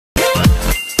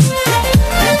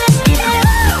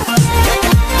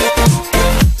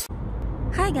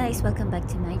guys, welcome back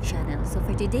to my channel. So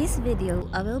for today's video,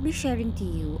 I will be sharing to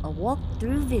you a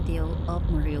walkthrough video of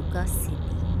Morioka City.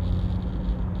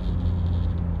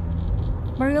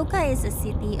 Morioka is a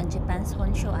city on Japan's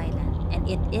Honshu Island, and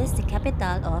it is the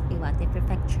capital of Iwate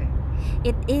Prefecture.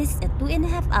 It is a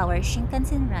 2.5-hour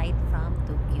Shinkansen ride from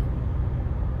Tokyo.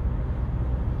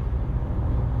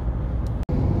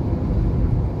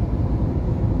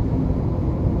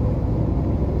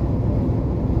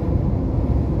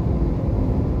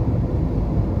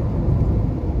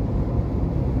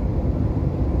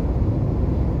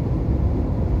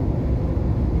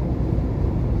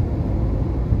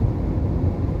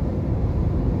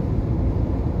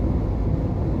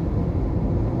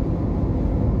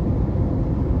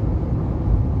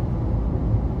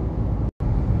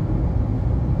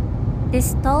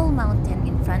 This tall mountain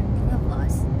in front of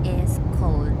us is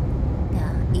called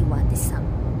the Iwate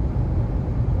Summit.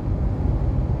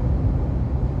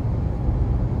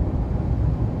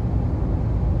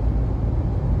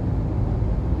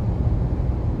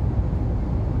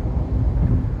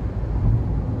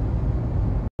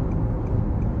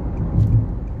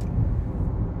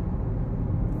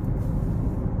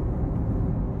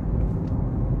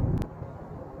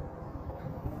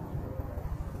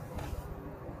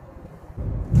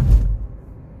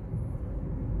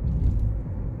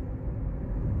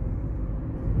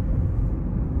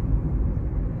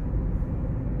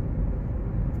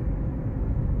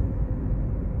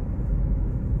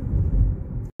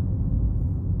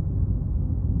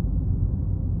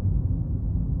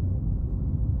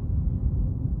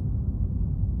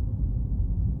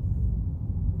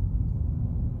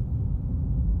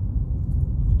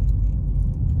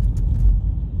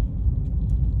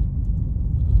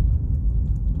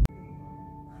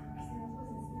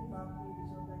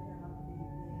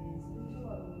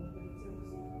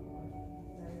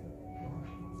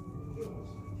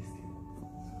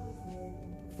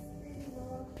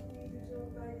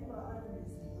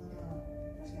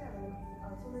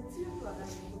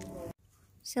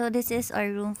 So this is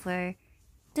our room for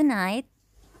tonight.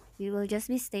 We will just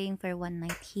be staying for one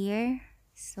night here.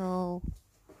 So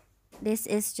this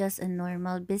is just a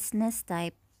normal business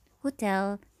type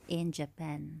hotel in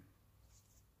Japan.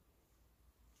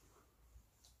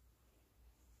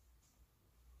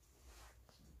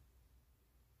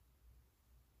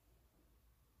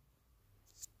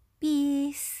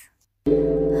 Peace.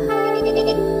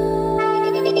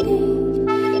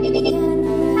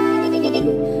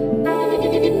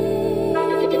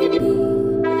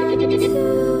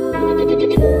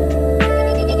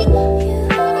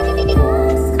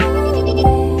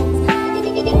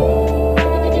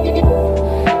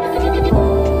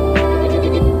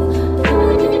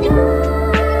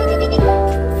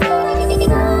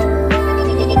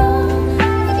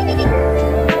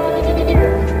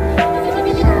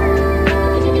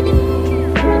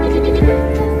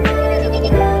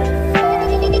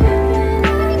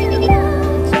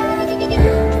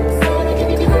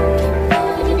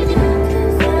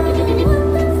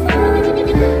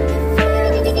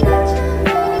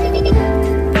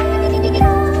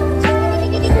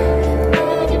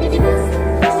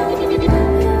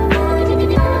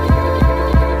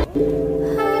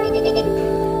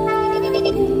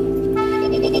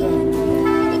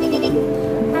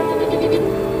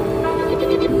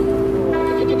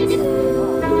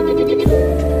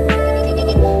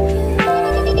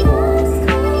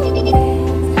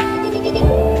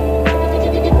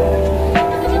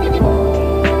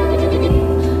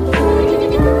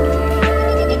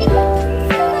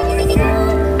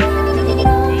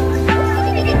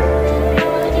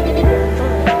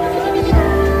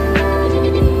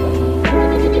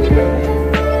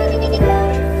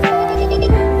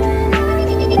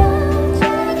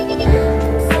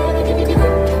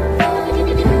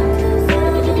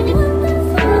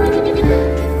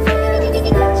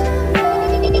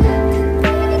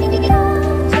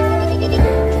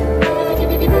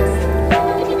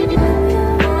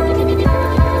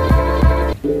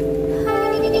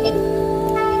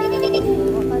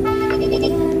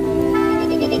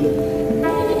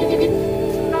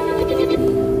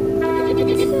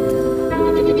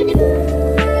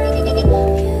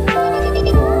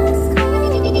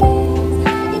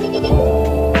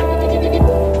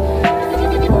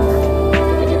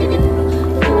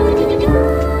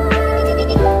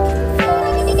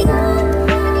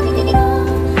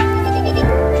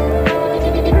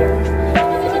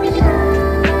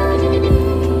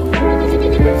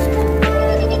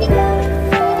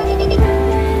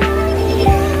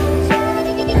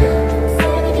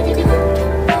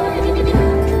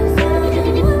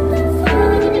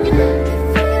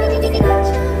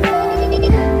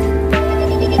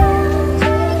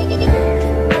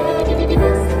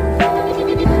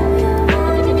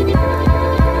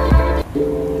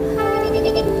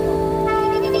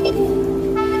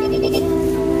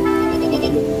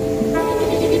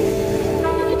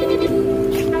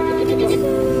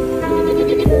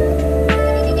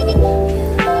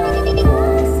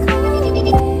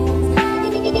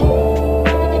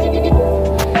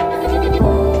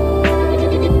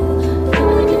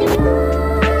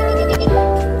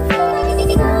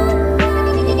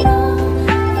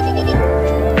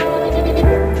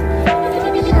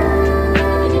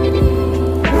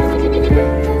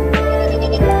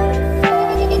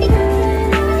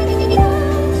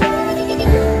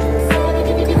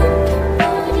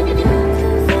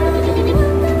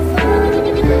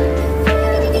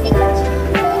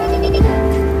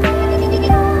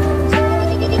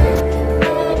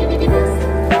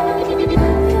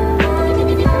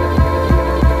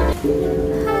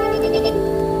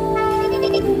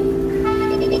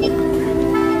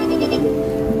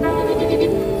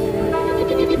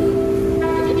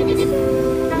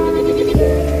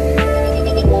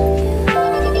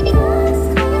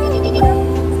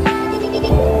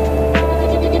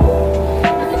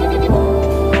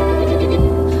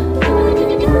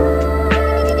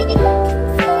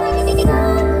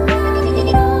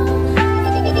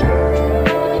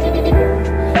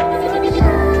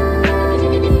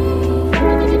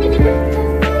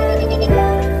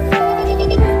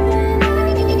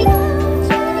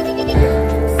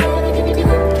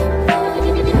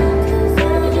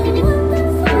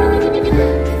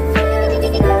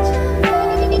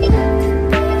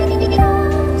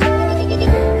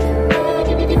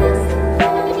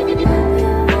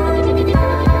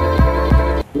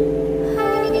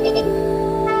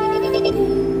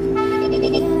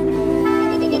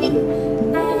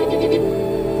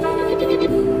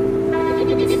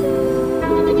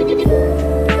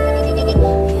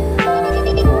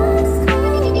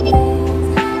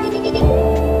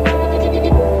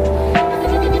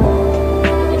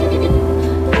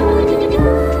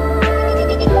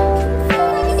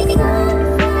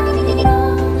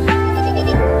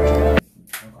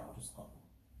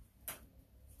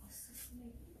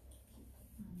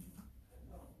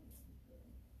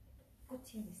 あ、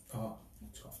違う。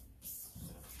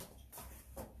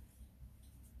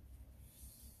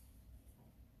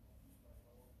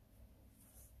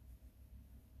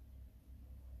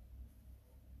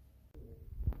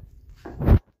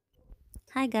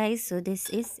Hi guys, so this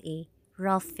is a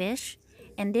raw fish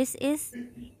and this is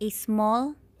a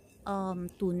small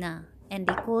tuna and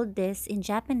they call this in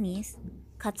Japanese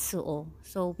katsuo.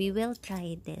 So we will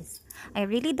try this. I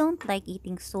really don't like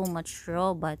eating so much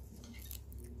raw, but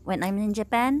when I'm in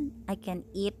Japan, I can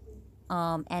eat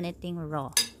anything raw,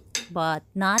 but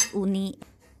not uni.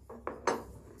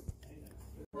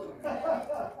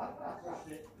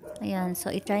 Ayan,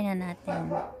 so i-try na natin.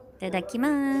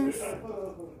 Itadakimasu!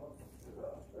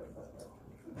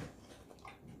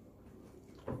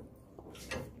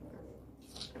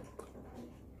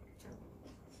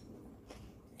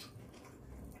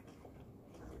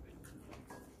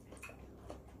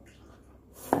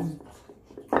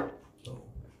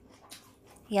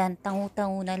 Yan,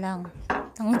 tangu-tangu na lang.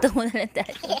 Tangu-tangu na lang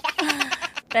tayo.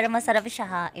 Pero masarap siya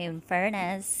ha, in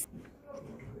fairness.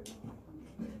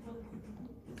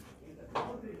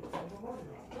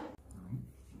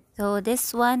 So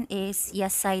this one is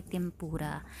yasai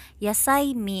tempura.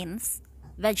 Yasai means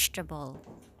vegetable.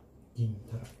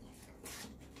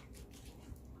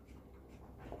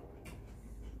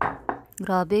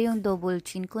 Grabe yung double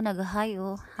chin ko, nag-hi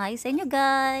oh. Hi sa inyo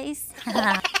guys!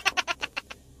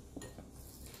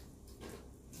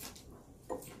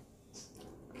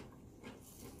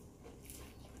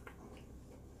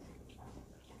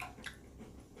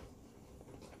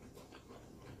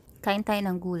 Kain tayo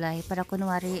ng gulay para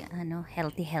kunwari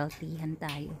healthy yan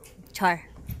tayo. Char.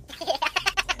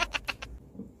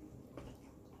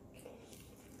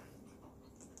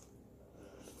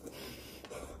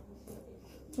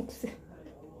 Oops.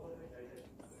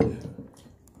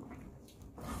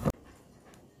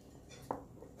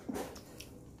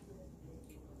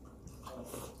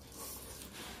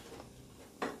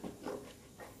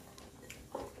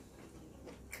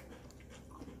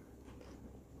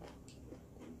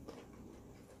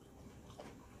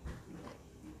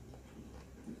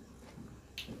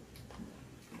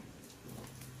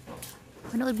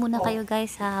 Manood muna kayo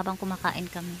guys ha, habang kumakain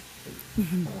kami.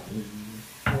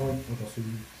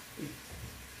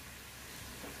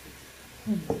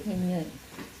 Yan yun.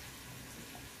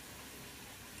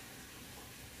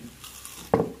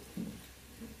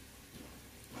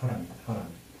 Harami.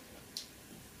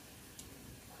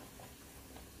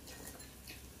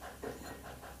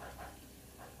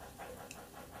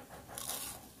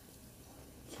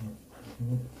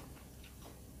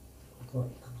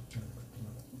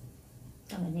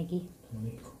 Tamanegi.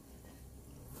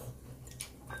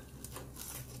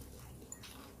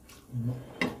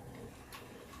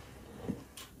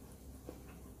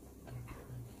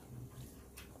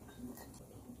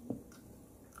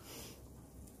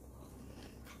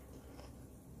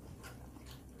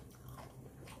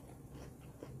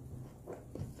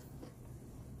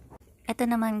 Ito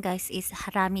naman guys is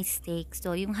harami steak.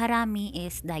 So yung harami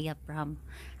is diaphragm.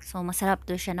 So masarap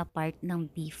to siya na part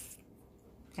ng beef.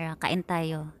 Kaya kain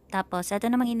tayo. Tapos ito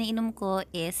namang iniinom ko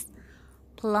is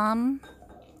plum,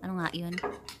 ano nga yun?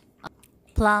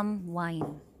 Plum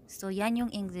wine. So yan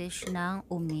yung English ng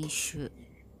umeshu.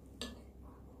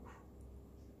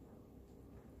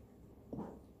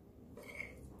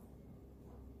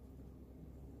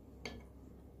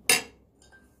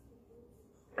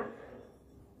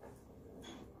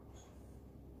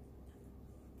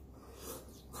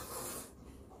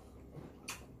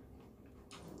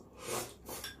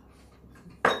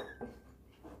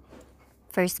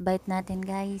 First bite natin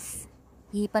guys.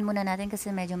 Hihipan muna natin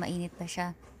kasi medyo mainit pa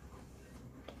siya.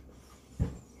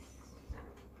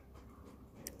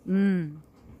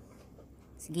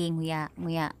 Sige,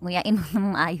 nguyain mo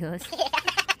ng ayos.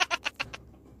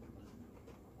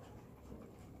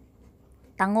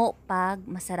 Tango pag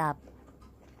masarap.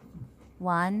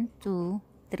 1, 2,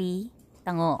 3,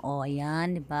 tango. O,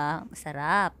 ayan, diba?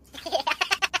 Masarap.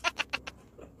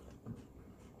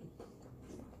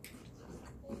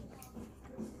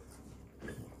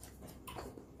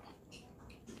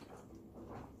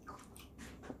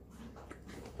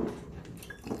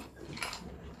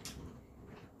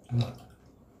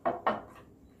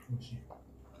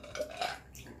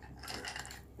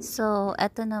 So,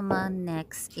 eto naman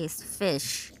next is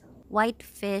fish. White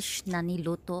fish na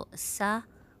niluto sa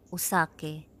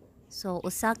usake. So,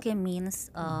 usake means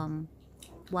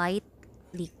white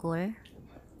liquor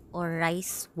or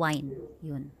rice wine.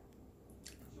 Yun.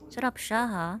 Sarap siya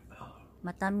ha.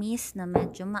 Matamis na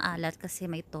medyo maalat kasi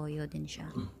may toyo din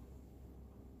siya.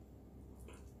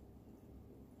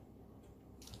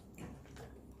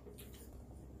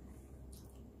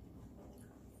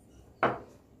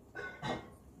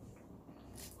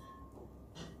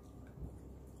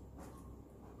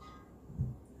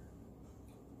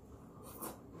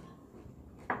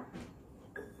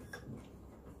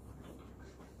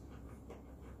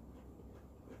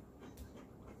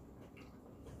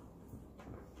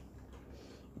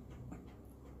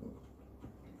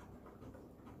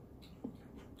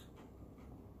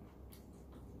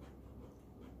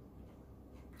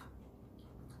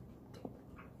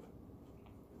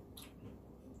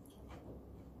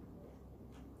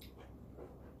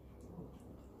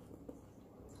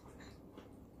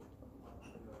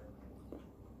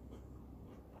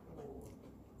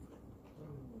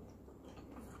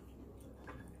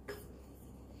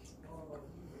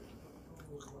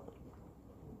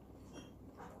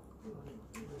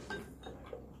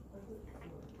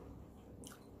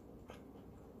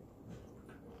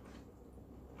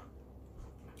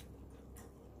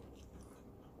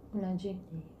 同じ。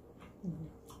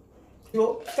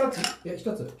よ、2つ。いや、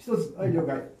一つ。一つ。はい、了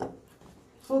解。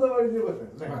ソーダ割りでよかった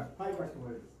ですね。はいはい、かしこま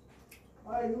りです。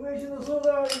はい、梅酒のソー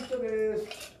ダ割り一緒で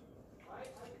す。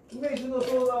梅酒のソ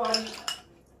ーダ割り。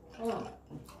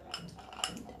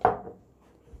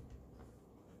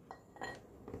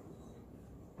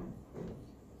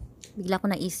Bigla ko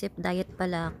naisip, diet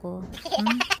pala ako.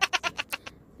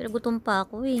 Pero gutom pa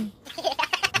ako eh.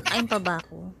 Kain pa ba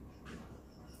ako?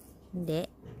 Hindi.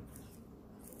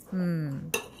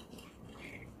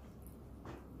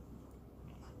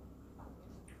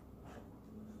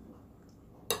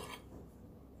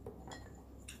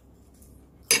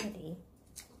 Sorry.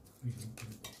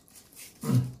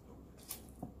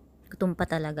 Gutom pa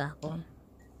talaga ako.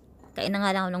 Kain na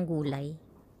nga lang ako ng gulay.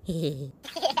 Hehehe.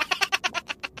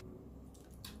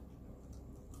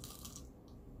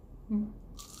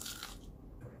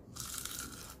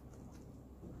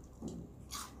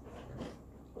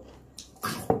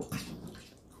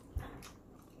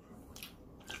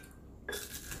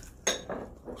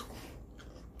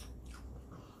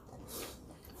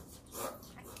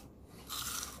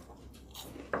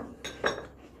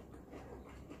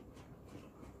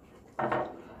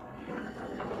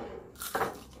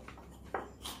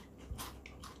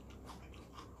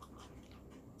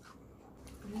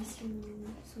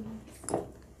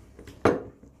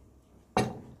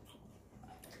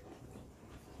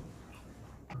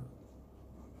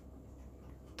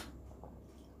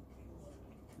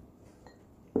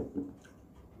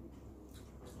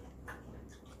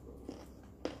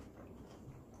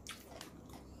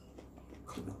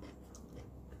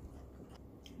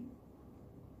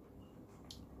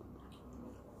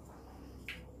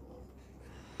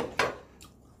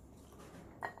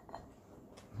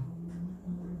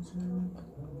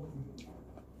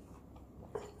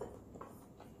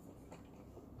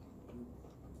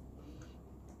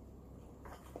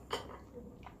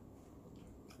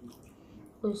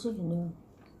 Busog na.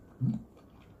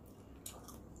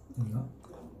 何が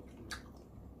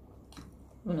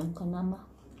Walang ka nama.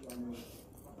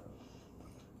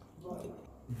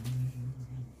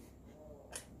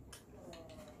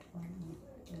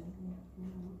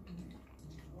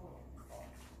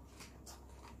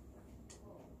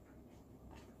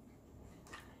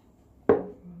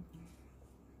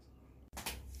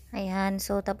 Ayan,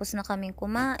 so tapos na kaming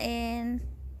kumain.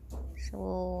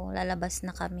 So, lalabas na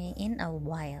kami in a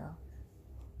while.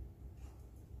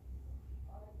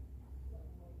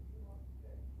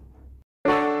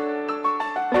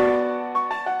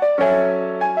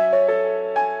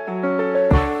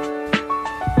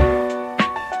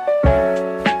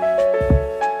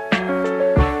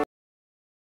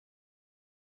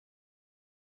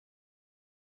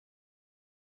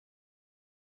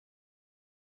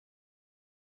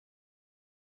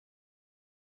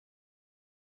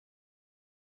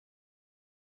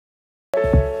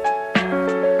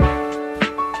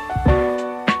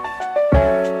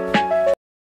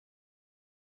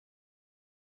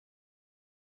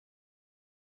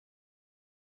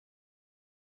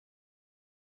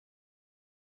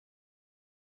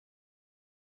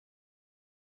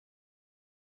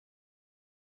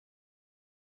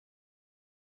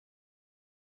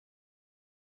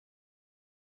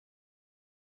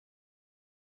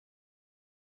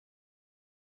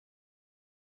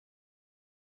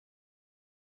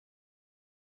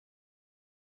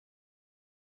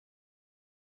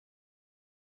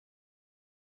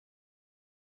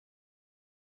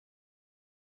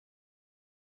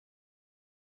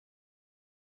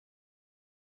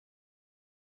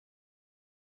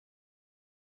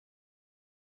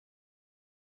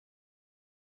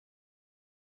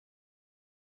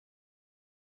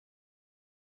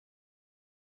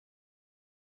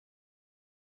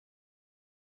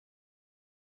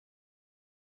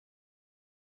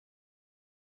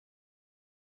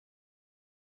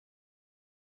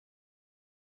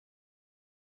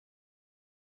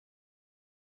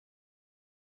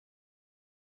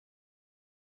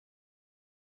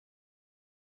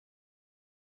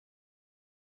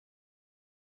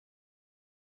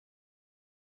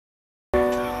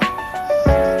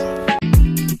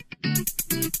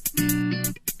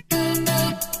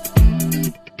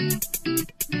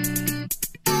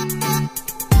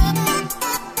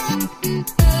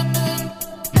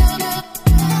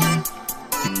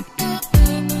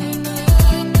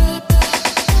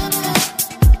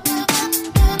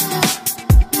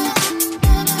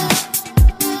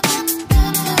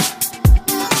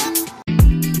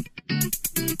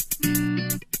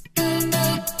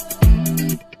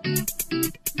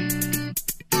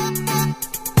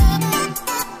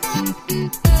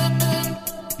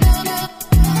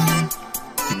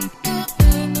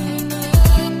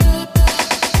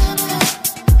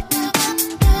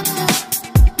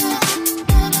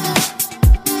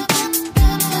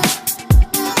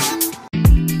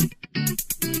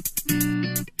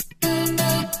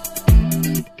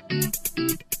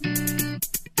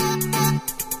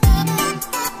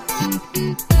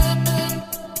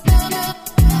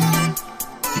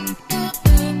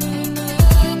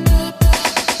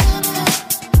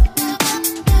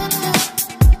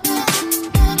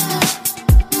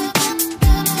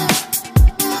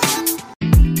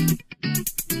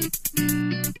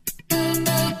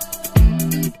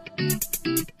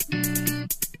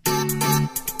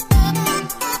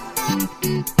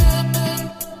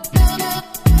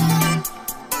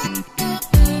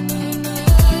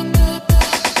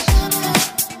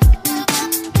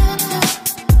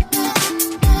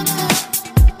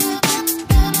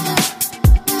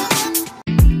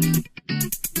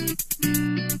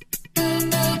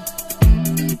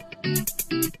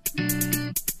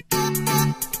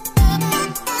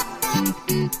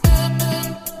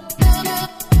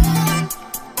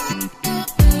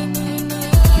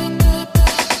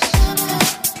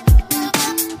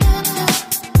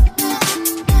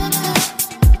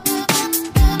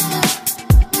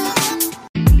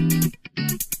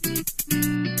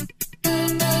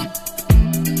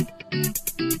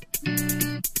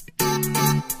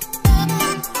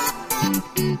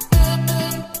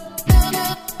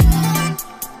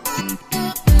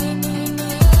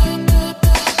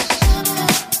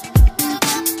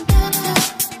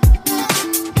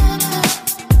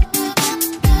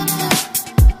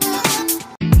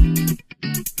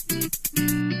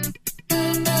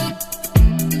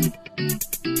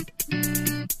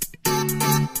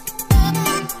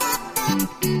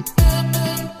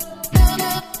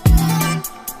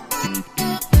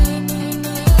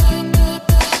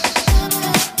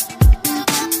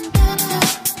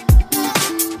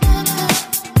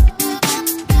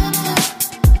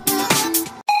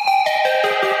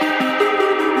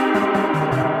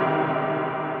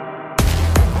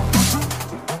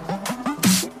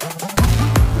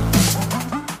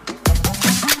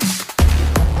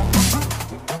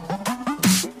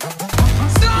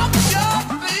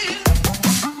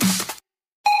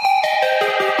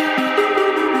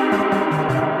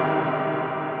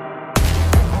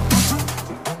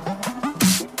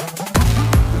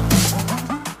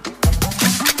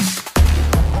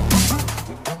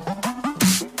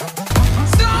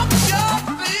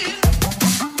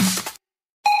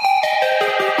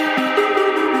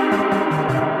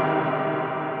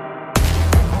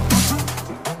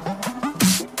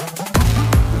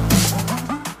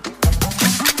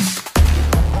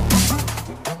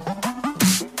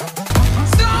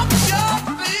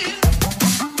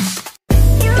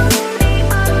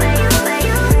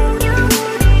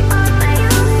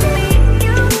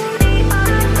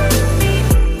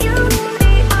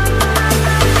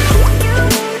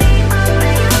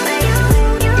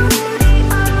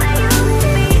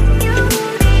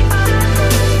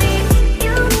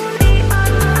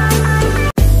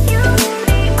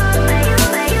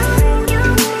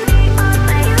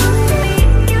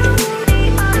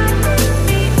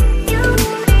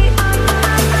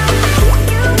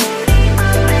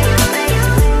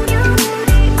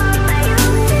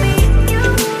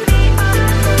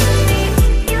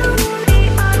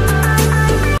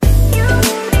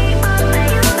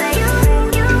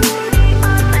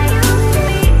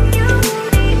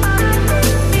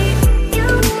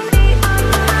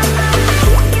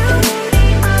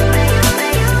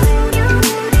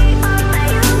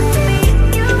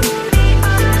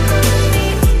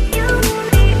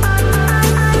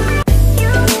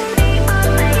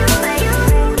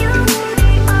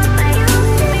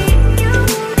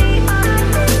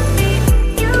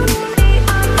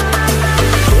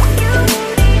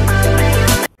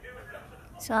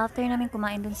 So, after namin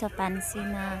kumain dun sa fancy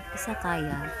na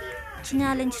isakaya,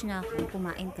 challenge na ako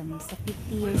kumain kami sa 50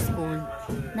 years old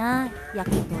na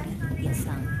Yakitori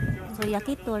Yasang. So,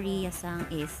 Yakitori Yasang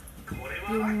is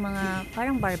yung mga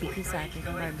parang barbecue sa atin,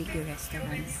 barbecue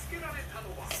restaurants.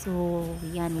 So,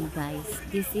 yan guys.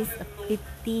 This is a 50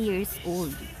 years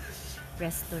old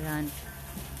restaurant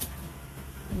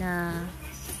na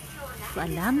ko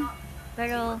alam.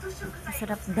 Pero,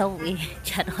 masarap daw eh.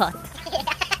 Charot.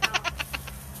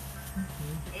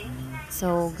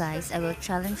 So guys, I will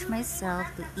challenge myself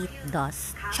to eat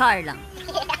dust. Char lang.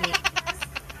 Okay.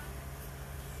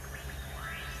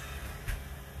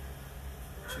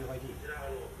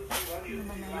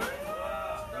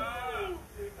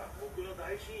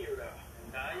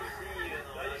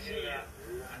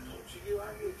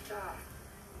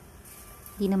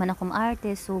 Di naman ako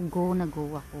maarte, so go na go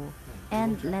ako.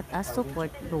 And let us support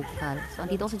local. So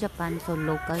andito ako sa Japan, so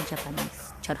local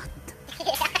Japanese. Charot.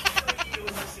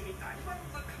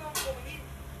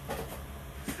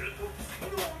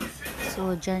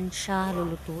 So, dyan siya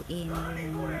lulutuin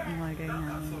yung in-order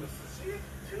namin.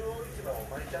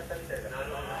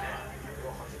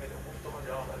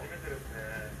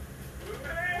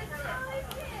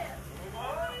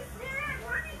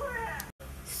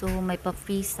 So, may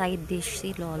pa-free side dish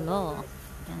si Lolo.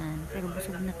 Yan. Pero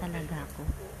busog na talaga ako.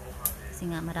 Kasi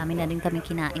nga, marami na din kami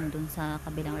kinain dun sa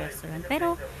kabilang restaurant.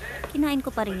 Pero, kinain ko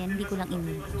pa rin yan. Hindi ko lang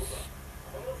inubos.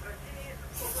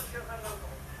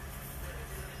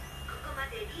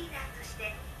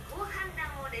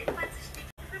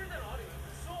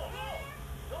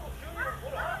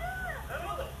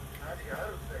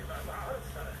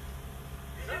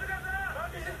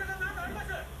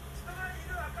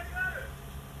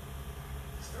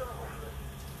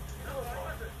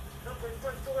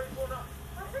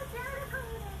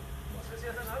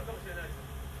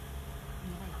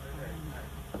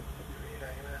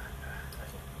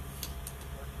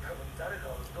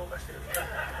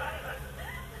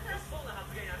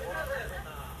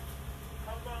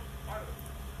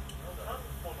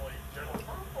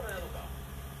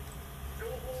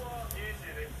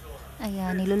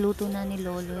 Ayan, niluluto na ni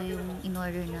Lolo yung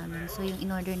in-order namin. So, yung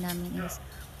in-order namin is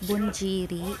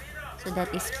bunjiri. So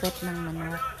that is puwet ng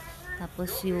manok.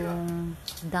 Tapos yung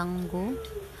dango,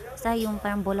 basta yung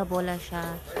parang bola-bola siya.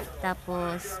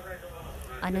 Tapos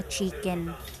ano, chicken.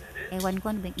 Ewan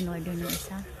ko ano ba yung in-order ng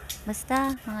isa.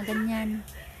 Basta, mga ganyan.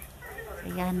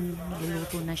 Ayan,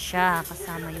 niluluto na siya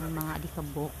kasama yung mga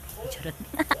alikabok. Charot.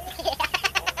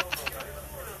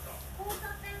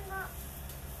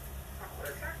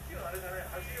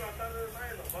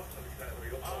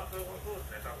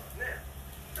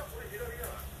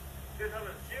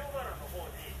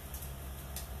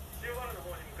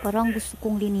 Parang gusto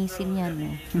kong linisin yan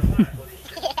eh.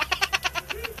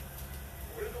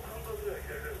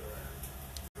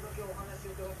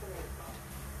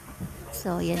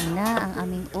 So, yan na ang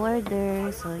aming order.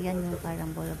 So, yan yung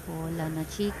parang bola-bola na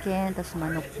chicken. Tapos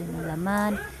manok din na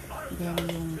laman. Then,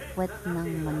 yung puwet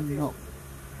ng manok.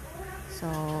 So,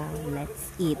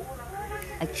 let's eat.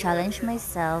 I challenge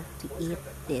myself to eat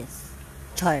this.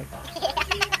 Char.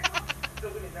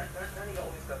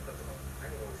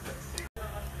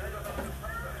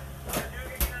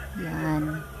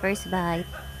 Yan. First bite.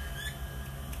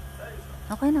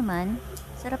 Okay naman.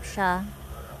 Sarap siya.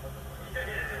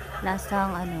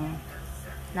 Lasang ano,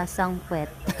 lasang puwet.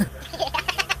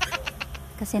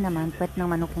 Kasi naman, puwet ng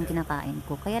manok yung kinakain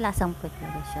ko. Kaya lasang puwet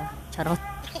talaga siya. Charot.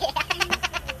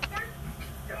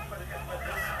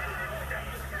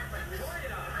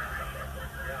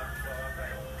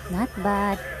 Not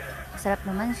bad. Sarap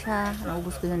naman siya.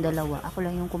 Naubos ko yung dalawa. Ako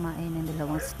lang yung kumain ng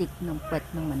dalawang stick ng puwet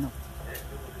ng manok.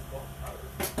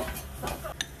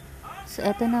 So,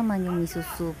 eto naman yung miso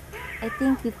soup. I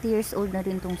think 50 years old na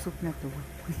rin tong soup na to.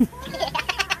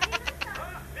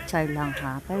 Char lang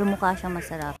ha. Pero mukha siyang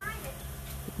masarap.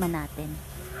 Tikman natin.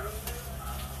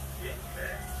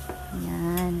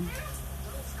 Yan.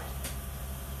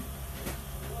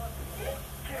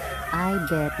 I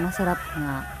bet. Masarap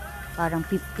nga. Parang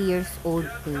 50 years old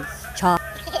taste. Char.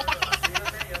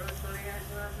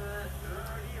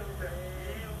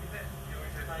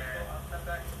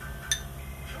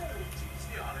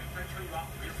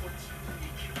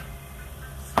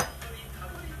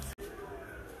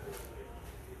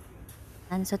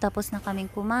 So, tapos na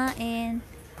kaming kumain.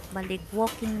 Balik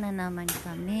walking na naman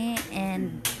kami.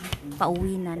 And,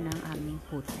 pauwi na ng aming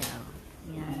hotel.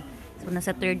 Yan. So,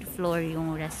 nasa 3rd floor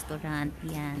yung restaurant.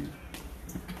 Yan.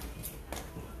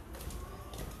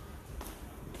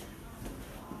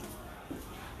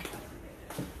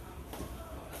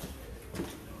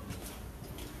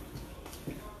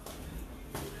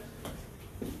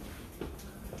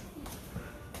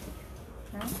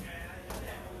 Huh?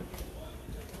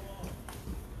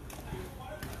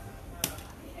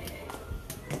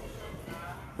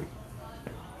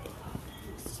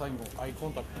 最後アイコ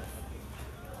ンタクト。